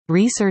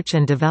Research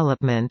and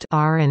development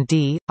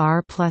 (R&D,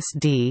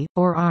 R+D,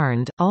 or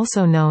R&D),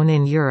 also known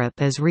in Europe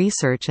as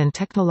research and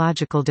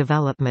technological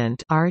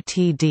development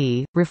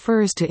 (RTD),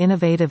 refers to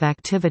innovative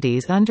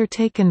activities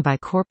undertaken by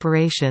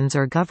corporations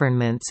or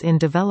governments in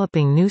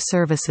developing new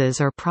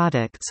services or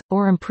products,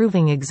 or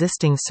improving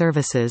existing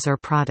services or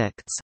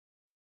products.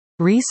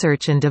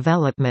 Research and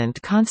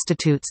development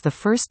constitutes the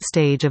first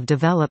stage of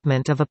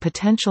development of a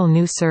potential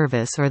new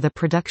service or the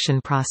production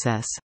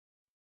process.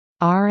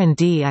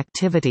 R&D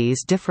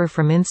activities differ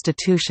from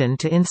institution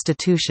to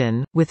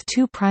institution, with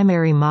two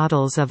primary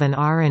models of an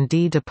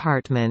R&D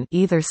department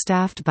either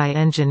staffed by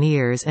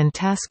engineers and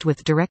tasked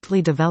with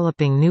directly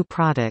developing new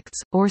products,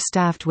 or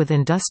staffed with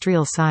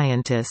industrial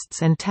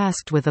scientists and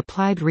tasked with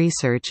applied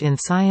research in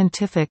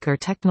scientific or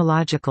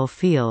technological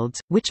fields,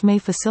 which may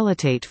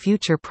facilitate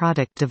future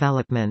product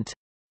development.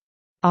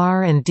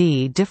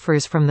 R&D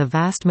differs from the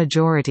vast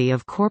majority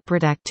of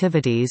corporate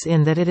activities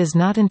in that it is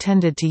not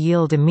intended to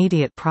yield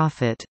immediate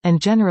profit,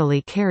 and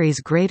generally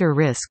carries greater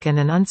risk and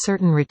an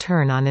uncertain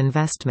return on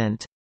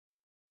investment.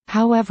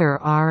 However,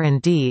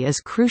 R&D is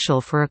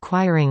crucial for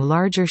acquiring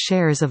larger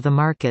shares of the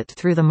market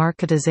through the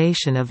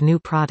marketization of new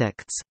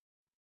products.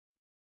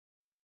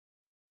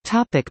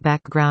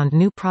 Background: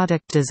 New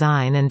product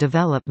design and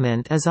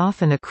development is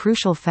often a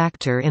crucial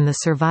factor in the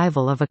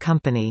survival of a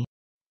company.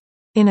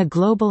 In a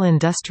global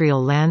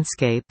industrial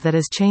landscape that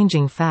is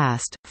changing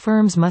fast,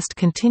 firms must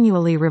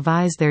continually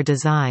revise their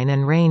design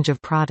and range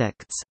of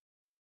products.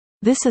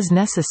 This is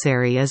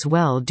necessary as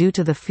well due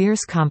to the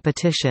fierce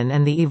competition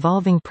and the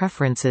evolving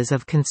preferences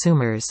of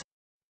consumers.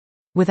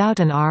 Without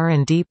an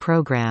R&D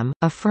program,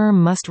 a firm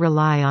must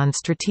rely on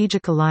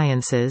strategic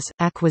alliances,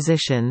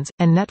 acquisitions,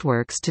 and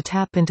networks to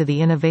tap into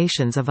the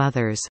innovations of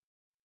others.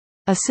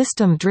 A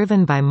system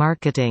driven by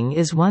marketing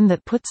is one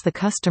that puts the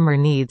customer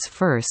needs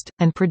first,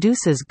 and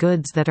produces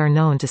goods that are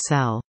known to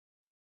sell.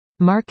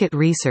 Market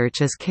research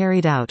is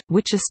carried out,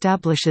 which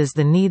establishes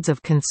the needs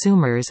of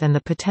consumers and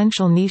the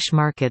potential niche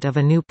market of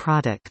a new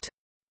product.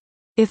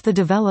 If the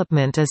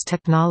development is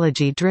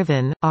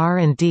technology-driven,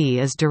 R&D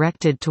is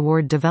directed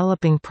toward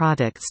developing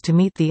products to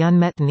meet the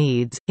unmet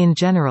needs. In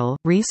general,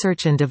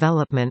 research and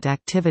development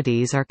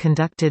activities are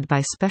conducted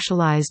by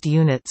specialized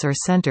units or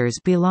centers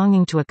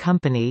belonging to a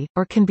company,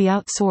 or can be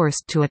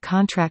outsourced to a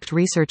contract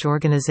research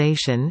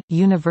organization,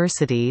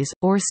 universities,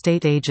 or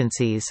state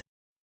agencies.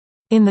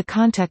 In the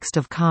context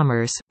of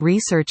commerce,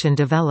 research and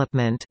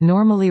development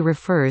normally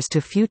refers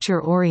to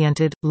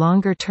future-oriented,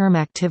 longer-term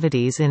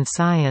activities in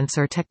science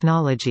or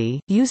technology,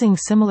 using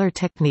similar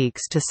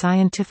techniques to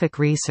scientific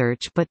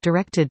research but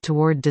directed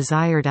toward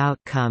desired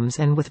outcomes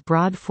and with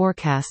broad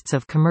forecasts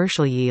of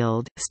commercial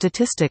yield.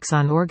 Statistics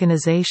on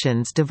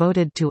organizations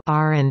devoted to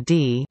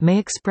R&D may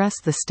express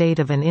the state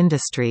of an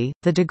industry,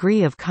 the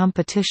degree of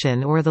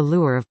competition or the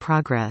lure of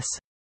progress.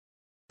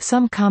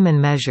 Some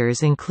common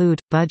measures include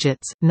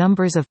budgets,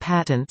 numbers of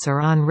patents, or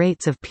on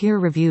rates of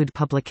peer-reviewed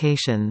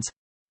publications.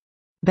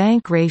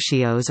 Bank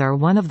ratios are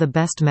one of the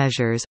best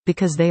measures,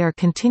 because they are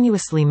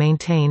continuously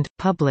maintained,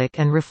 public,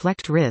 and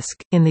reflect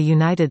risk. In the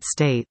United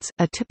States,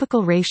 a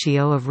typical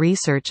ratio of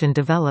research and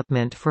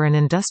development for an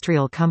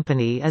industrial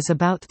company is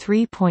about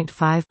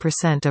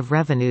 3.5% of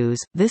revenues.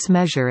 This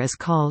measure is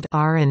called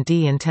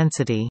R&D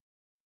intensity.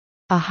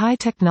 A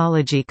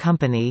high-technology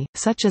company,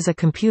 such as a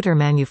computer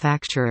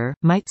manufacturer,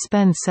 might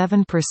spend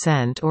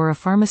 7%, or a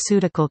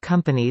pharmaceutical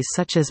companies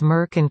such as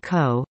Merck &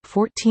 Co.,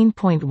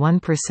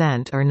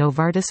 14.1%, or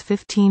Novartis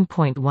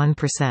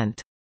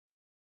 15.1%.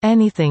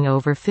 Anything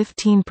over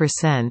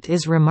 15%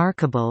 is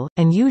remarkable,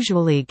 and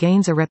usually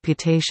gains a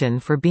reputation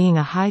for being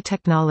a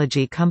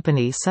high-technology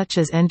company such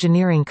as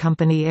engineering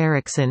company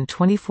Ericsson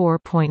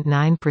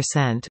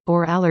 24.9%,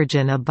 or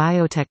Allergan, a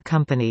biotech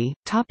company,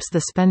 tops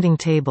the spending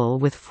table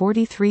with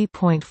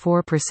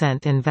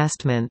 43.4%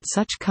 investment.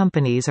 Such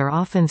companies are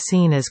often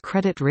seen as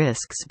credit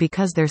risks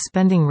because their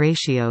spending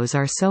ratios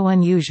are so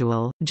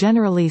unusual.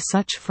 Generally,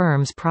 such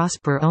firms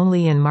prosper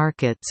only in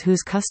markets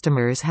whose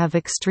customers have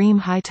extreme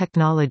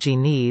high-technology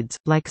needs,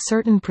 like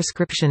certain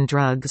prescription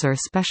drugs or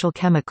special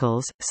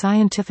chemicals,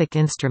 scientific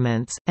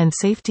instruments, and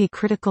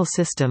safety-critical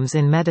systems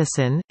in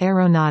medicine,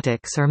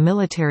 aeronautics, or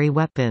military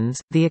weapons.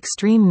 The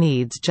extreme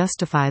needs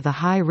justify the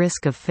high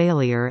risk of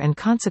failure and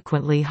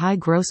consequently high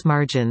gross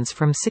margins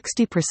from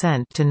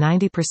 60% to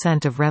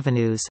 90% of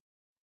revenues.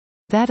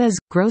 That is,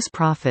 gross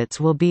profits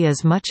will be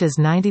as much as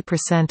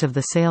 90% of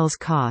the sales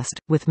cost,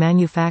 with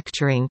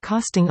manufacturing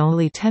costing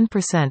only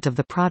 10% of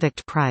the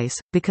product price,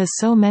 because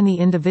so many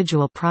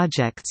individual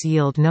projects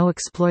yield no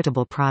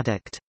exploitable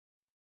product.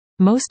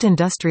 Most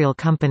industrial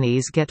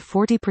companies get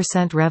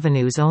 40%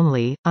 revenues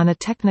only. On a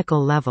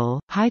technical level,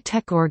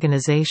 high-tech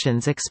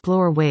organizations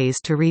explore ways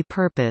to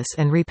repurpose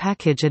and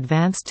repackage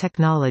advanced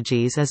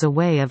technologies as a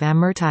way of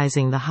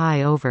amortizing the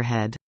high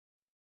overhead.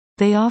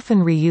 They often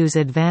reuse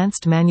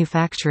advanced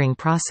manufacturing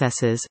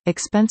processes,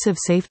 expensive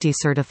safety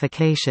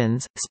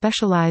certifications,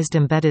 specialized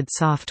embedded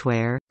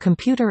software,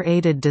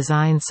 computer-aided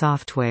design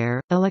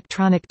software,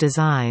 electronic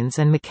designs,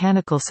 and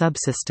mechanical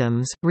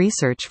subsystems.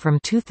 Research from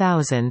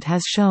 2000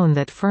 has shown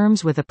that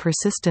firms with a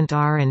persistent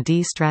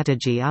R&D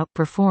strategy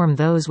outperform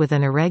those with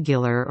an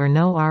irregular or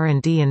no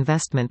R&D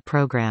investment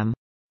program.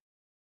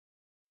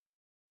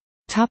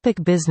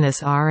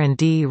 Business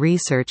R&D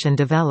research and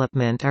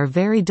development are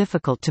very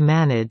difficult to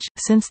manage,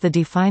 since the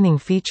defining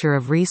feature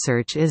of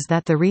research is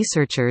that the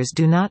researchers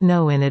do not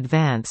know in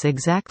advance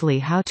exactly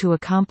how to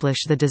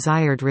accomplish the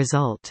desired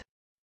result.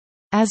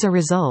 As a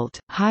result,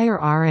 higher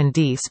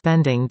R&D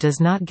spending does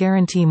not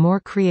guarantee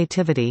more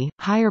creativity,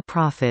 higher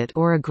profit,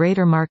 or a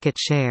greater market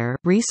share.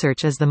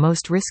 Research is the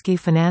most risky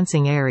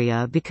financing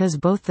area because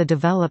both the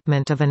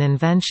development of an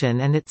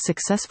invention and its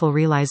successful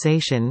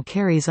realization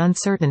carries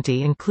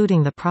uncertainty,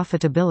 including the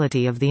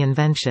profitability of the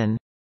invention.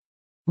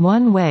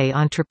 One way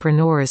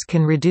entrepreneurs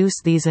can reduce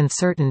these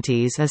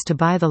uncertainties is to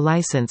buy the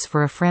license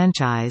for a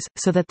franchise,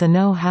 so that the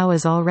know-how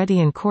is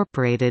already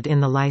incorporated in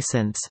the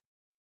license.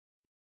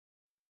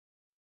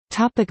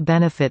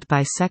 Benefit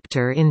by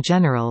sector. In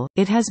general,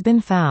 it has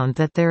been found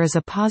that there is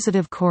a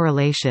positive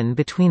correlation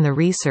between the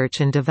research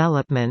and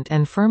development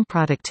and firm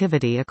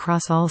productivity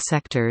across all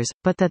sectors,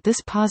 but that this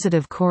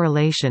positive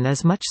correlation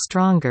is much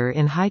stronger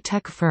in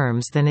high-tech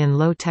firms than in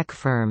low-tech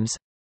firms.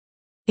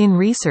 In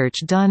research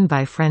done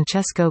by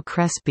Francesco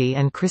Crespi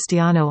and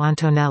Cristiano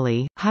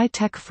Antonelli,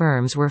 high-tech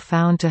firms were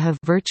found to have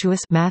virtuous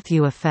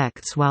Matthew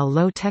effects while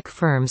low-tech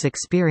firms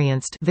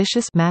experienced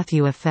vicious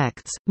Matthew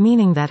effects,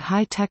 meaning that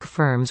high-tech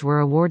firms were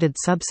awarded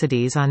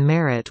subsidies on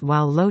merit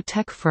while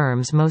low-tech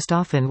firms most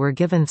often were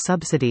given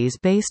subsidies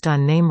based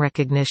on name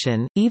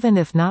recognition, even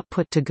if not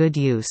put to good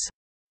use.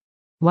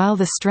 While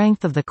the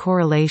strength of the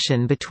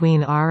correlation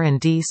between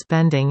R&D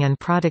spending and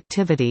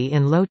productivity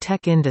in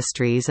low-tech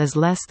industries is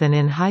less than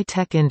in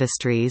high-tech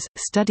industries,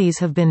 studies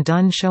have been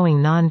done showing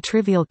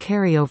non-trivial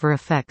carryover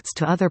effects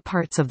to other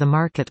parts of the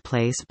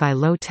marketplace by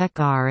low-tech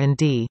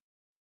R&D.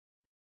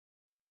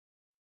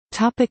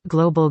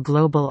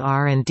 Global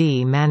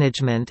R&D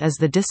management is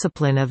the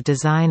discipline of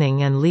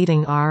designing and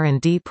leading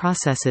R&D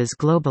processes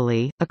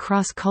globally,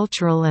 across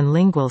cultural and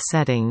lingual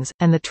settings,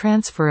 and the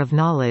transfer of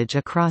knowledge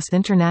across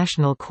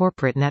international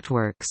corporate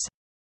networks.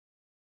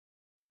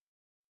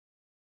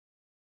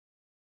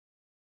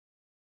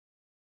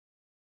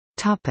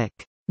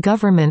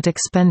 Government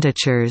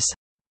expenditures.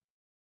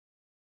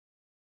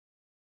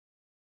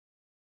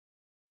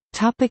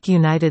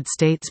 United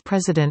States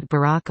President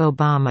Barack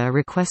Obama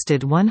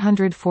requested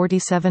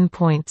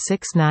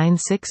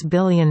 $147.696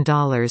 billion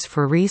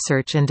for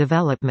research and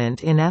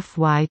development in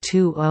FY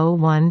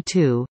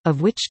 2012,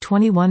 of which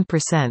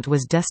 21%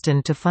 was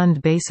destined to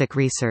fund basic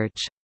research.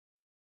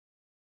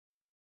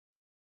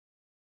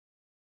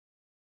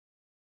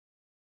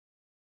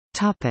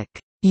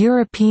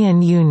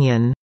 European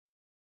Union.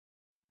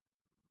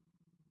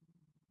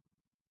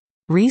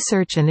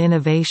 Research and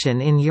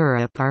innovation in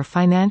Europe are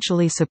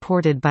financially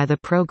supported by the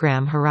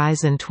program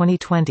Horizon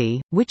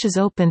 2020, which is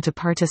open to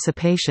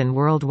participation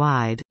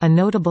worldwide. A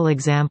notable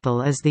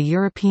example is the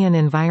European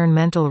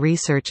Environmental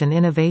Research and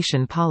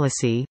Innovation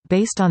Policy,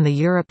 based on the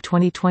Europe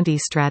 2020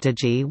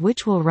 strategy,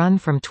 which will run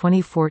from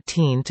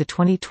 2014 to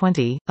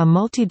 2020, a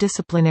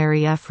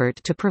multidisciplinary effort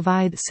to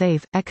provide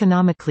safe,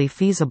 economically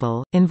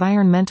feasible,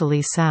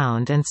 environmentally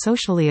sound, and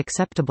socially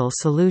acceptable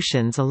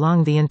solutions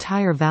along the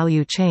entire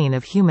value chain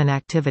of human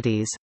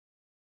activities.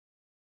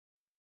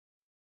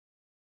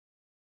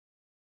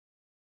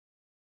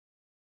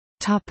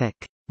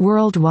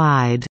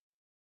 Worldwide.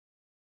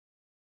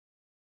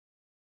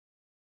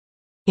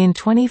 In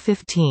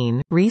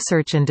 2015,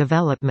 research and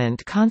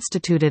development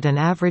constituted an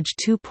average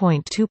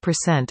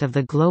 2.2% of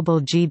the global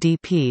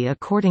GDP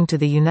according to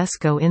the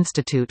UNESCO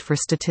Institute for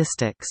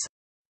Statistics.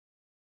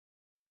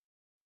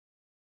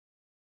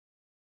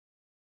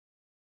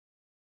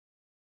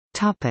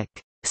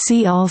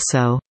 See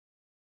also: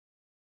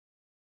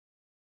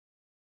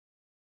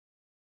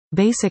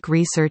 Basic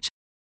research,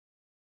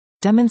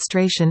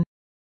 Demonstration,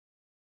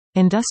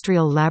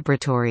 Industrial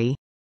laboratory,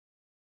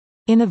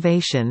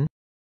 Innovation,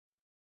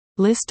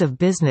 List of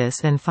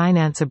business and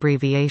finance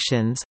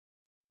abbreviations,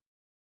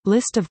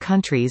 List of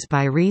countries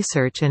by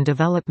research and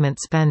development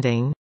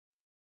spending,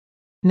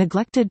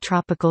 Neglected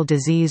tropical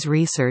disease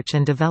research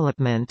and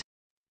development,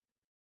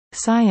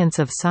 Science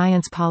of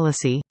science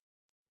policy,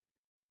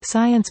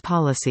 Science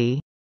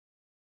policy,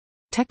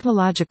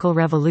 Technological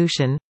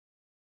revolution,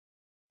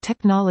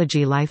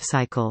 Technology life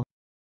cycle.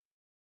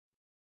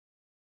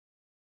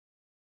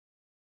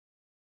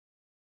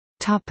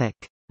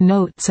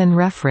 Notes and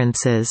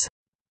references.